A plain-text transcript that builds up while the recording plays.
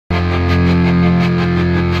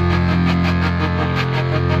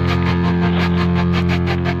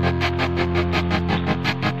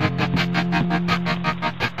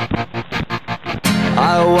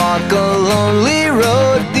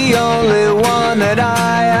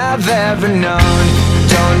I've ever known.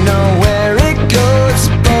 Don't know where it goes,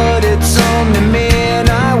 but it's only me and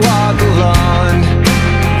I walk alone.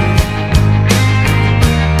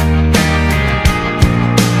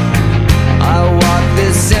 I walk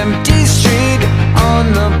this empty street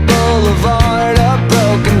on the boulevard of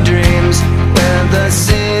broken dreams, where the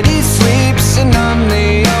city sleeps and I'm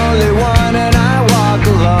the only one, and I walk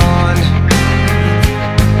alone.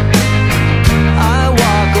 I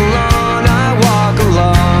walk alone, I walk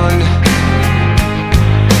alone.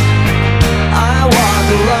 I walk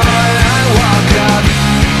alone, I walk up.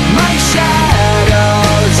 My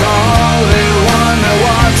shadow's only one that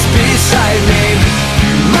walks beside me.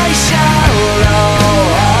 My shallow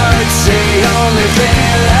heart's the only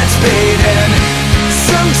thing that's beating.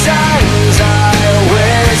 Sometimes I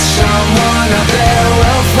wish someone out there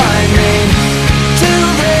will find me. Till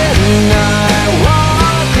then I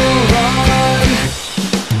walk alone.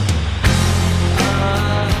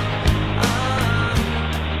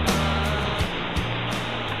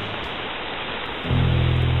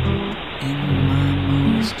 In my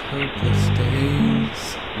most hopeless days,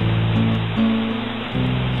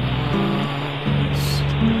 lost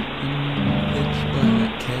in pitch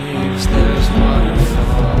black caves, there's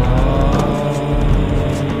waterfalls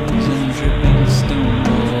and dripping stone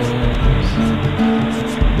walls.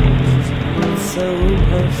 So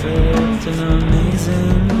perfect and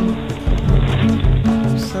amazing,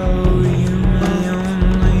 so you may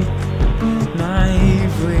only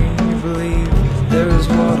naively believe there's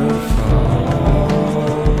waterfalls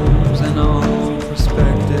in all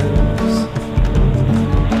perspectives.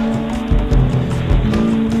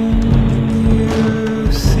 You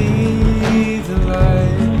see the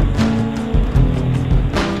light,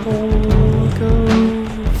 or go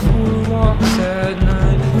for walks at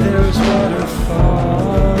night. There's waterfalls,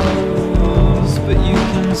 but you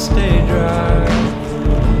can stay dry.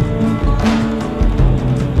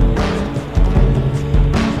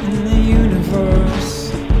 In the universe,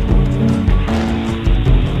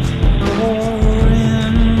 or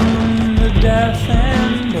in the death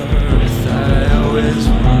and birth, I always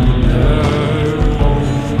wonder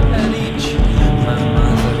at each my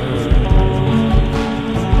mother.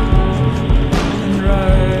 And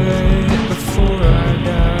right before I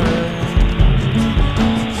die,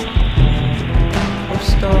 I'll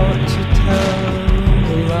start to tell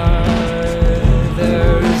a lie.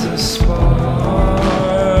 There is a spark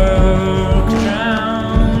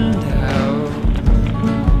drowned out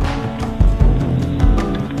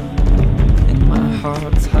in my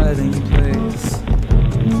heart's hiding place.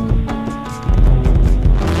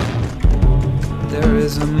 There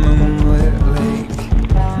is a moonlit lake,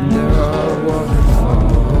 and there are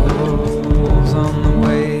waterfalls on the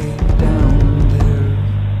way down there.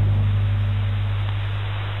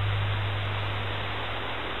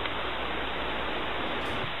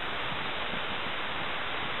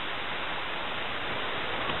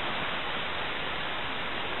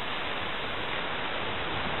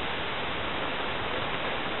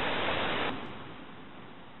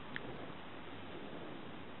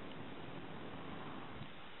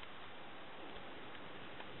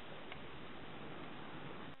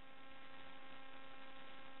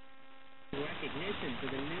 Recognition for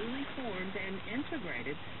the newly formed and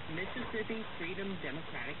integrated Mississippi Freedom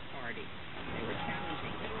Democratic Party. They were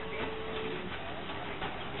challenging the state party in all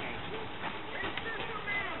rights engagement.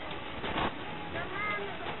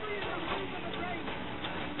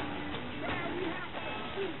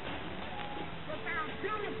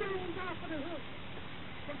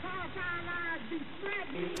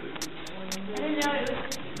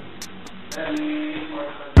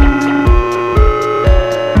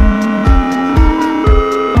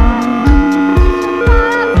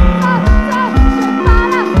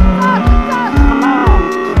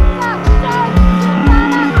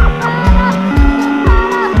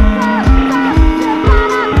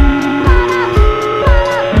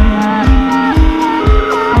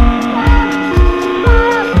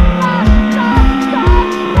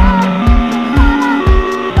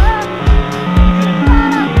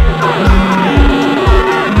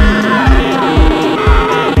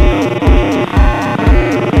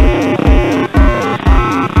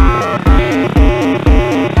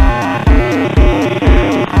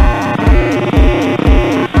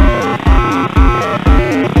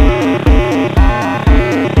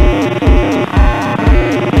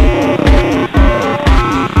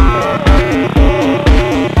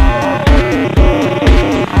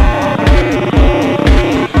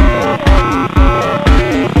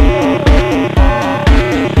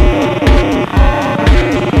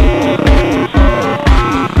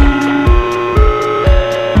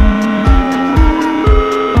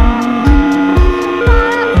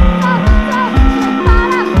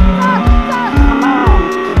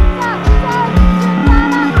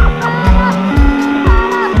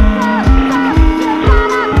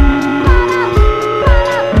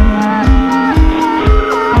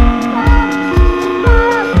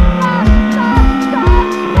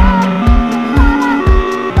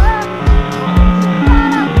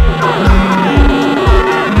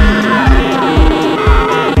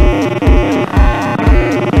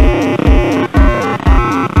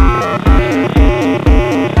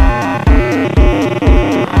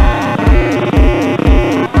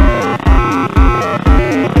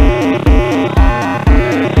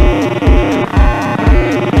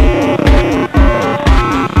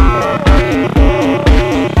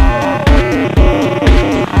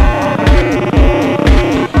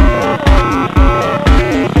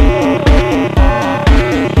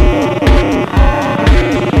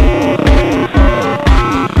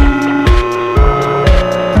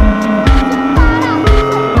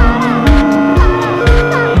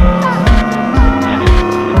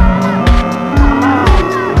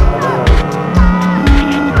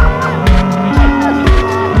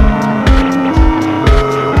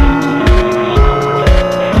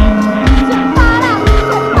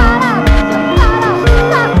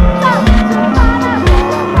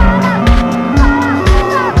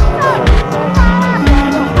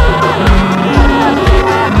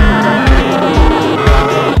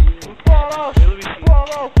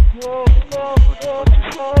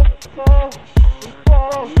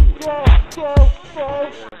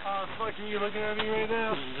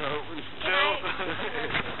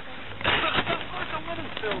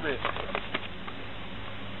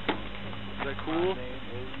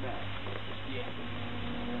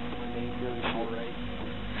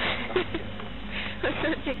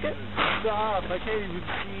 I can't even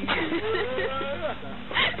see you.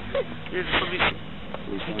 Here, just let me see.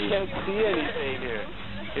 You can't see anything here.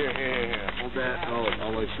 Here. Hold that.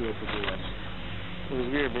 I'll let you open the light. It was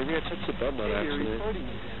weird. Maybe I touched the button on accident. You're recording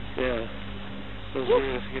again. Yeah. It was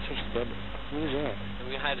weird. I think I touched the button. What was that? And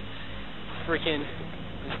we had freaking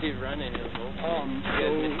this dude running. It was old.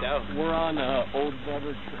 So we're on Old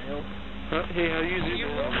Better Trail. Hey, how you doing?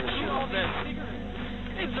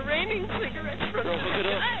 It's raining cigarettes from the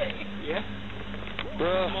sky. Yeah.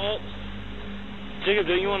 Bro. Jacob,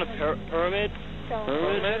 don't you want a pyramid?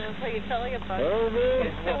 Pyramid? It felt like a bug. Pyramid?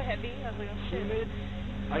 It's so heavy. I was like, oh shit.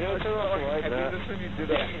 I know it's not like that. This when you did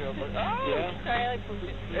that. Yeah. Sorry, I like pushed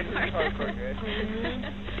it.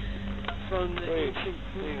 From the ancient.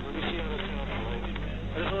 Wait, let me see how to turn off the light.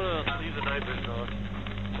 I just want to leave the night vision on.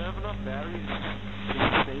 Do I have enough batteries to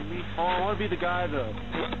save me? Oh, I want to be the guy though.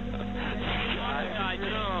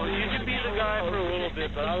 No, you can be the guy for a little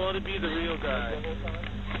bit, but I want to be the real guy.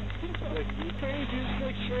 Like, you can't just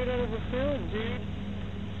like straight out of a film, dude.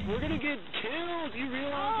 We're gonna get killed. You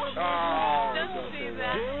realize that? Don't do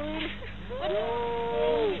that. Dude.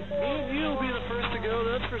 Whoa. Me and you'll be the first to go,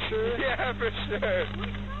 that's for sure. Yeah, for sure.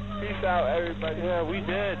 Peace out, everybody. Yeah, we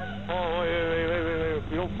dead. Oh, wait.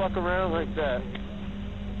 We don't fuck around like that.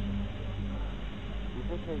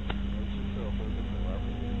 I'm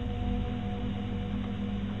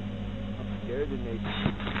scared of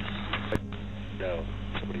nature. No,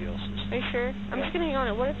 somebody else's. Are you sure? I'm just gonna hang on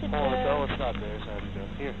it. What if it's no, it's not theirs. I have to go.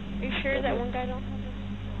 Here. Are you sure that one guy don't have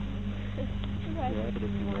it? Yeah, but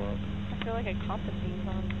if you want. I feel like I caught the things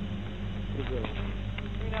on. What is that?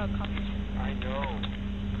 You know, cops. I know.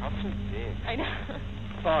 Cops are dick. I know.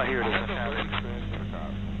 Oh, here it is.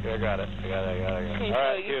 Yeah, I got it. Okay, All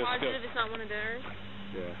right, so you're positive it's not one of theirs?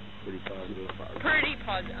 Yeah, pretty positive. Pretty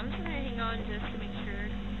positive. I'm just gonna hang on just to make sure.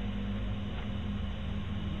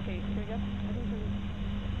 Okay, here we go.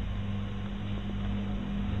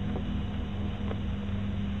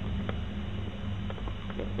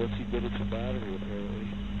 Once you get it to battery, apparently.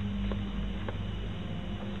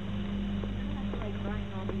 Like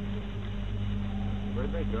running all these.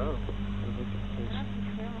 Where'd they go?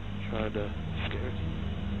 Trying to scare you.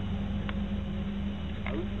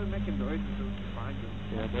 At least they're making noises so we can find them.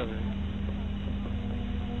 Yeah, I know, right?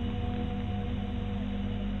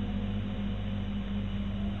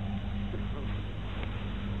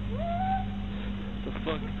 The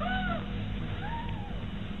fuck?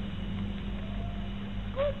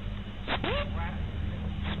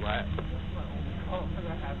 Swat. Oh,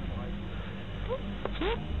 that happened like.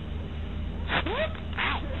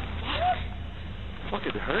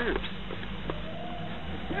 Fucking hurt.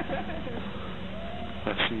 I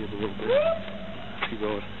see it a little bit. Keep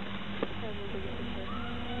going.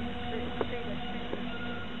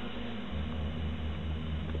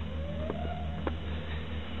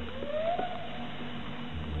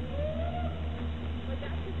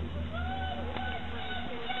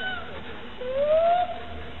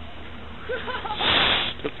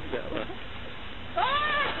 Don't do that, man.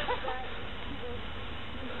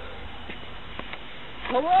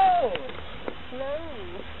 Hello! Hello.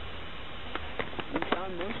 We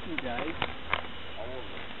found most of you guys. All of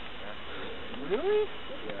them. Really?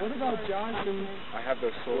 Yeah. What about Johnson? I have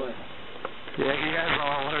their souls. Yeah, he has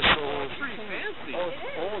all our souls. Pretty fancy. Oh, it's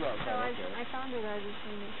cold outside. So Okay. I found it. I just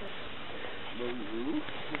want to make sure.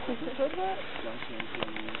 Who said that? Johnson.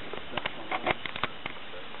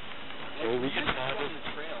 Well, we can find on it. the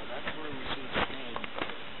trail. That's where we should stand.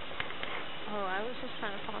 Oh, I was just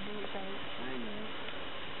trying to follow you guys. I know.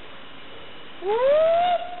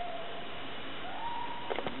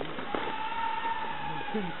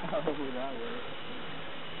 Probably that way.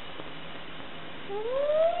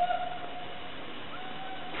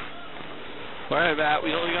 Alright, Matt,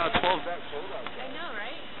 we only got 12. I know,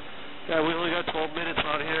 right? Yeah, we only got 12 minutes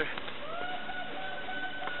on here.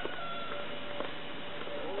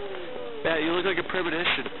 Yeah, you look like a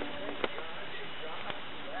premonition.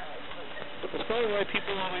 That's probably why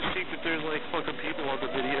people always think that there's like fucking people on the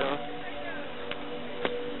video.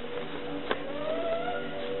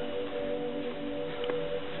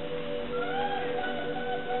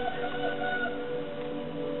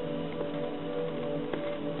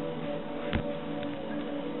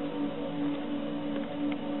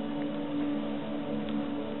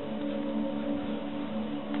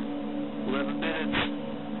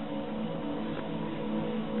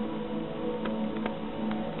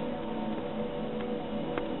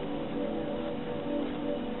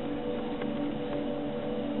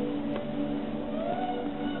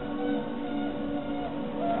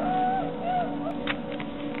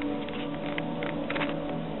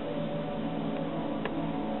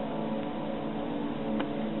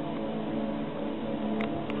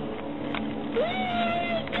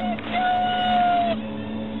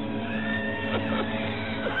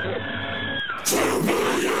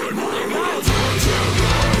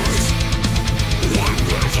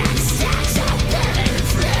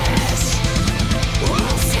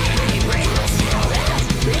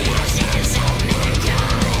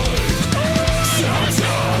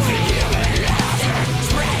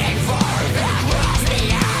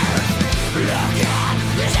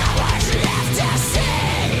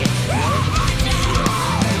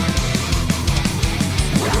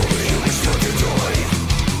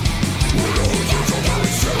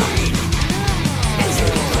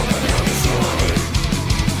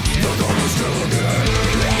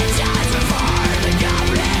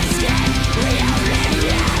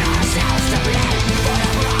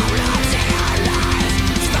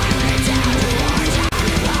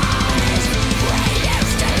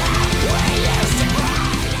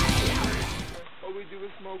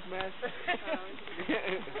 smoke mess. Yo,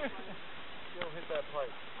 hit that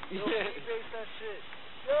pipe. Yo, Freebase that shit.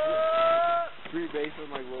 Freebase on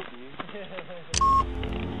like Lil B.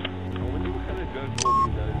 I wonder what kind of guns Lil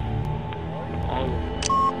B does. All of them.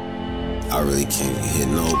 I really can't hit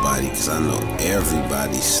nobody because I know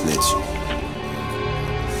everybody snitching.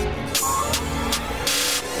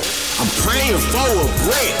 I'm praying for a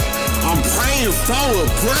brick. I'm praying for a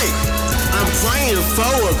brick. I'm praying for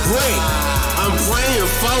a brick. I'm praying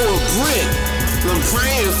for a brick. I'm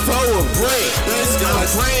praying for a brick. I'm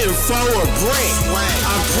praying for a brick.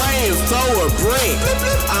 I'm praying for a brick.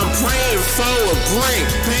 I'm praying for a brick.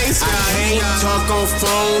 I can't talk on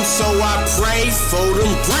phone, so I pray for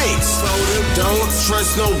them bricks. Don't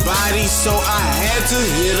trust nobody, so I had to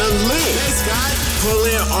hit a lick.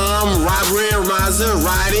 Pulling arm, robbery, and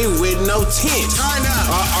Maserati with no tint.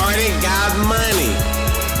 I already got money.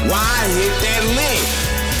 Why hit that lick?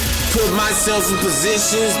 Put myself in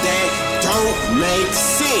positions that don't make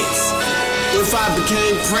sense. If I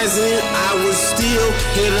became president, I would still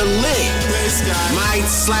hit a lick. Might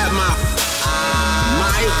slap my,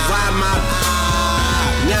 might ride my,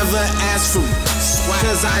 never ask for,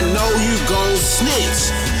 cause I know you gon'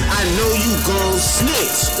 snitch. I know you gon'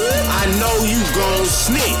 snitch. I know you gon'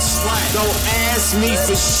 snitch. Don't ask me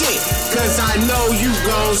for shit, cause I know you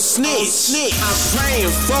gon' snitch. I'm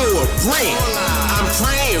praying for a brick. I'm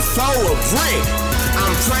praying for a brick.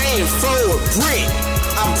 I'm praying for a brick.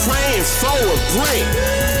 I'm praying for a brick.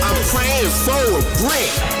 I'm praying for a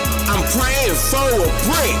brick. I'm praying for a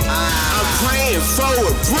brick. I'm praying for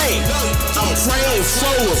a brick. I'm praying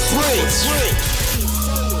for a brick.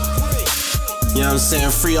 You know what I'm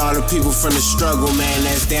saying? Free all the people from the struggle, man,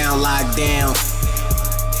 that's down, locked down.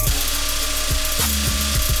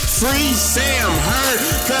 Free Sam Hurd,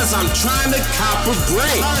 cause I'm trying to cop a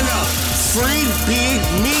brick. Free Big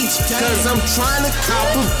Meech, cause I'm trying to cop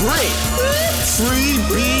a brick. Free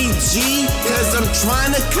BG, cause I'm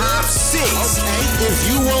trying to cop 6. If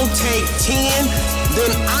you won't take 10,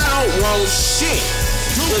 then I don't want shit.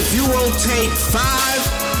 If you won't take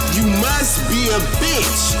 5, you must be a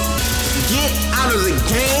bitch. Get out of the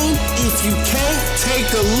game if you can't take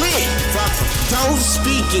a lick. Don't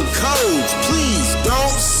speak in codes, please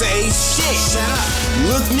don't say shit. Shut up.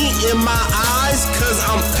 Look me in my eyes, cause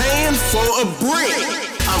I'm paying for a brick.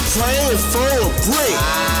 I'm praying for a brick.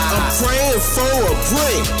 I'm praying for a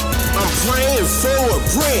brick. I'm praying for a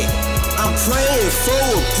brick. I'm praying for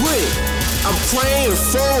a brick. I'm praying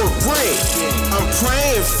for a brick. I'm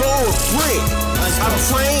praying for a brick. I'm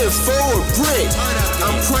praying for a brick.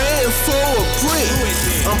 I'm praying for a brick.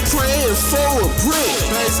 I'm praying for a brick.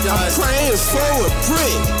 I'm praying for a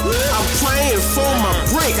brick. I'm praying for my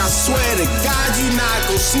brick. I swear to God, you not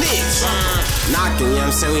gon' snitch. Knocking, you know what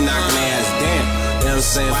I'm saying? We knocking their ass down. You know what I'm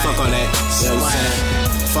saying? Fuck all that. You know what I'm saying?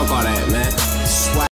 Fuck all that, man.